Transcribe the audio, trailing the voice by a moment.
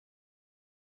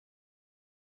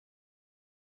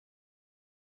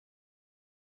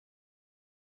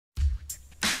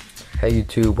Hey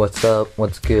YouTube, what's up?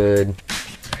 What's good?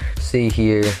 See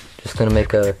here, just gonna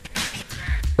make a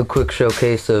quick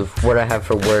showcase of what I have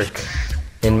for work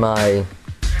in my,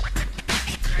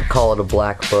 call it a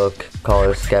black book, call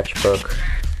it a sketchbook,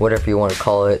 whatever you want to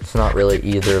call it. It's not really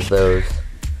either of those.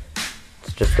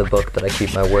 It's just a book that I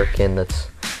keep my work in. It's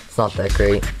not that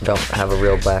great. Don't have a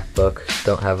real black book.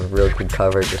 Don't have a real good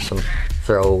cover. Just some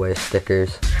throwaway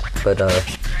stickers. But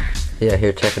yeah,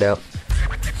 here, check it out.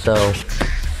 So,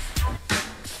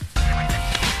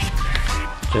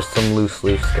 just some loose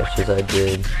leaf sketches I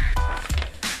did.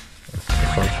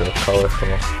 This one's real colorful.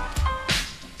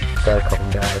 Got a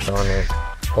couple guys on it.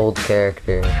 Old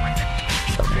character.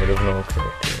 Somewhat of an old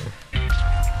character.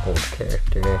 Old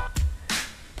character.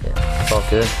 Yeah, it's all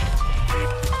good.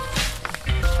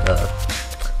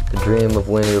 The Dream of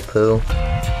Winnie the Pooh.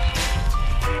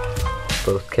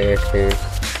 Both characters.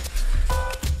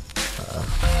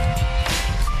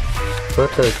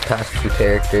 Both those past two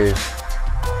characters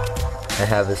I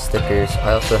have as stickers.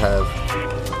 I also have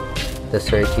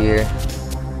this right here.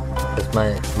 It's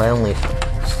my only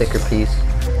sticker piece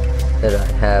that I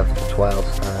have. It's wild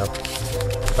style.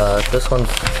 This one's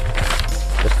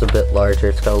just a bit larger.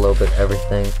 It's got a little bit of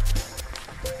everything.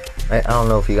 I don't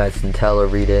know if you guys can tell or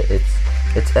read it.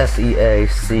 It's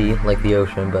S-E-A-C, like the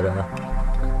ocean, but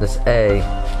this A,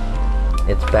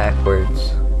 it's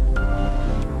backwards.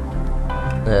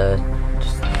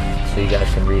 Just so you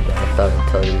guys can read that. I thought I'd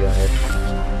tell you guys.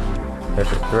 There's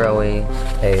a throwy.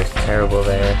 A is terrible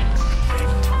there.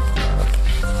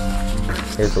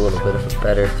 Here's a little bit of a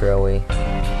better throwy.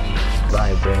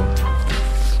 Vibrant.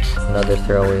 Another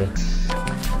throwy.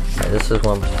 Right, this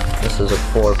is a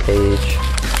 4-page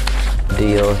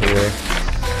deal here.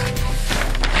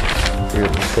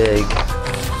 Really big.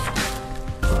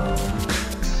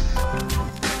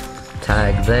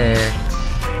 Tag there.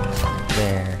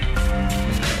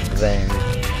 There.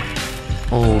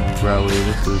 Old throwy.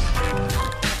 This is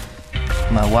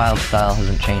my wild style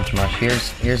hasn't changed much.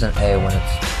 Here's an A when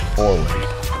it's forward.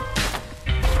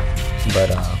 But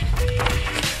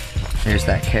there's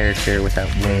that character without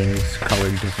wings,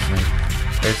 colored differently.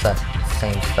 There's that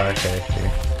same star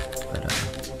character. But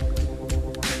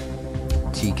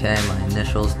TK, my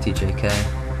initials, TJK.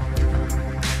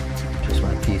 Just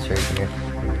my piece right here.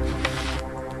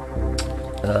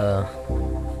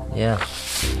 Yeah.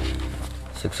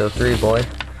 603, boy.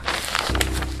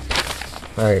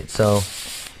 Alright, so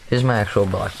here's my actual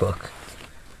black book.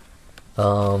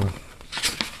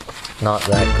 Not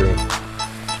that great.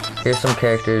 Here's some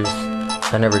characters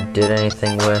I never did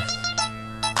anything with.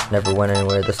 Never went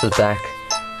anywhere. This was back,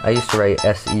 I used to write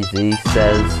S-E-Z,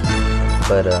 says,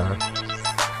 but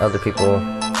other people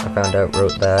I found out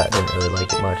wrote that. I didn't really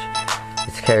like it much.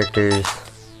 These characters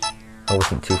I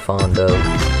wasn't too fond of.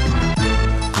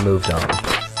 Moved on.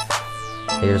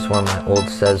 Here's one of my old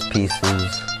says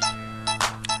pieces.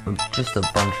 Just a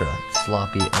bunch of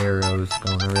sloppy arrows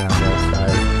going around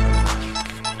outside.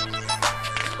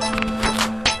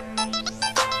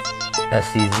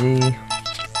 S-E-Z.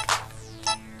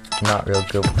 Not real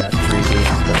good with that 3D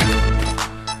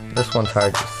stuff. This one's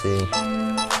hard to see.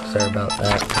 Sorry about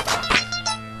that.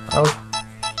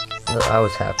 I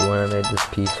was happy when I made this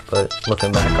piece, but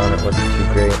looking back on it wasn't too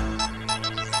great.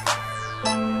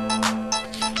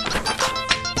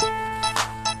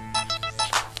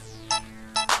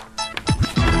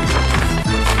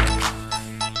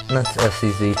 And that's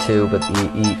S-E-Z too, but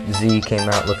the Z came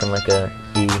out looking like a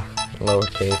E,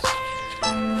 lowercase.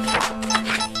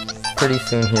 Pretty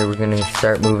soon here we're going to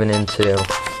start moving into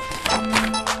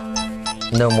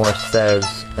no more says,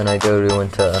 and I go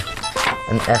into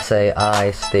an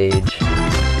SAI stage,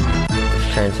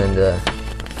 which turns into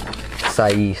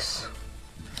Sais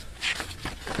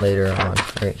later on,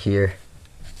 right here.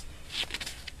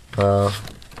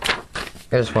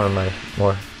 Here's one of my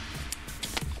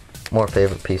more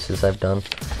favorite pieces I've done,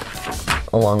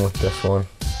 along with this one.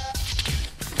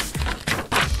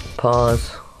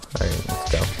 Pause. Alright, let's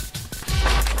go.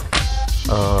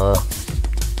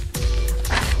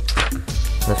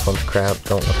 This one's crap,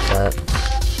 don't look at that.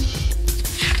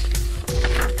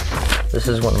 This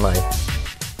is one of my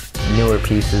newer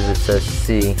pieces. It says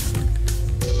C.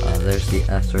 There's the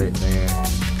S right there.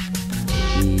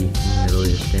 E, Middle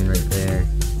Eastern right there.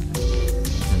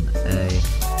 And the A.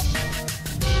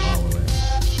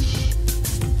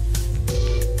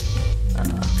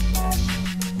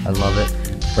 I love it.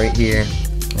 Right here,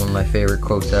 one of my favorite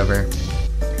quotes ever.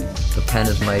 The pen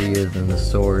is mightier than the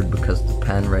sword because the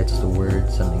pen writes the word,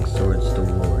 sending swords to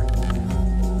war.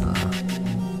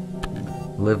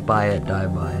 Live by it, die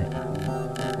by it.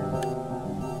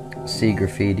 See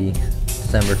graffiti,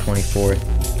 December 24th,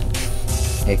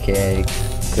 aka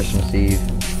Christmas Eve,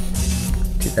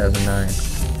 2009,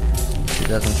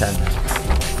 2010.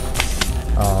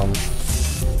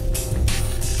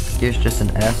 Here's just an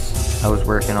S I was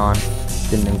working on.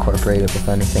 Didn't incorporate it with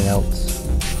anything else,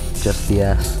 just the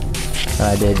S. And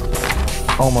I did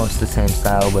almost the same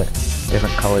style, but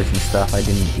different colors and stuff. I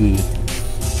did an E.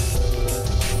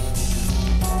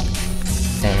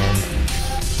 And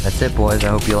that's it, boys. I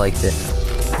hope you liked it.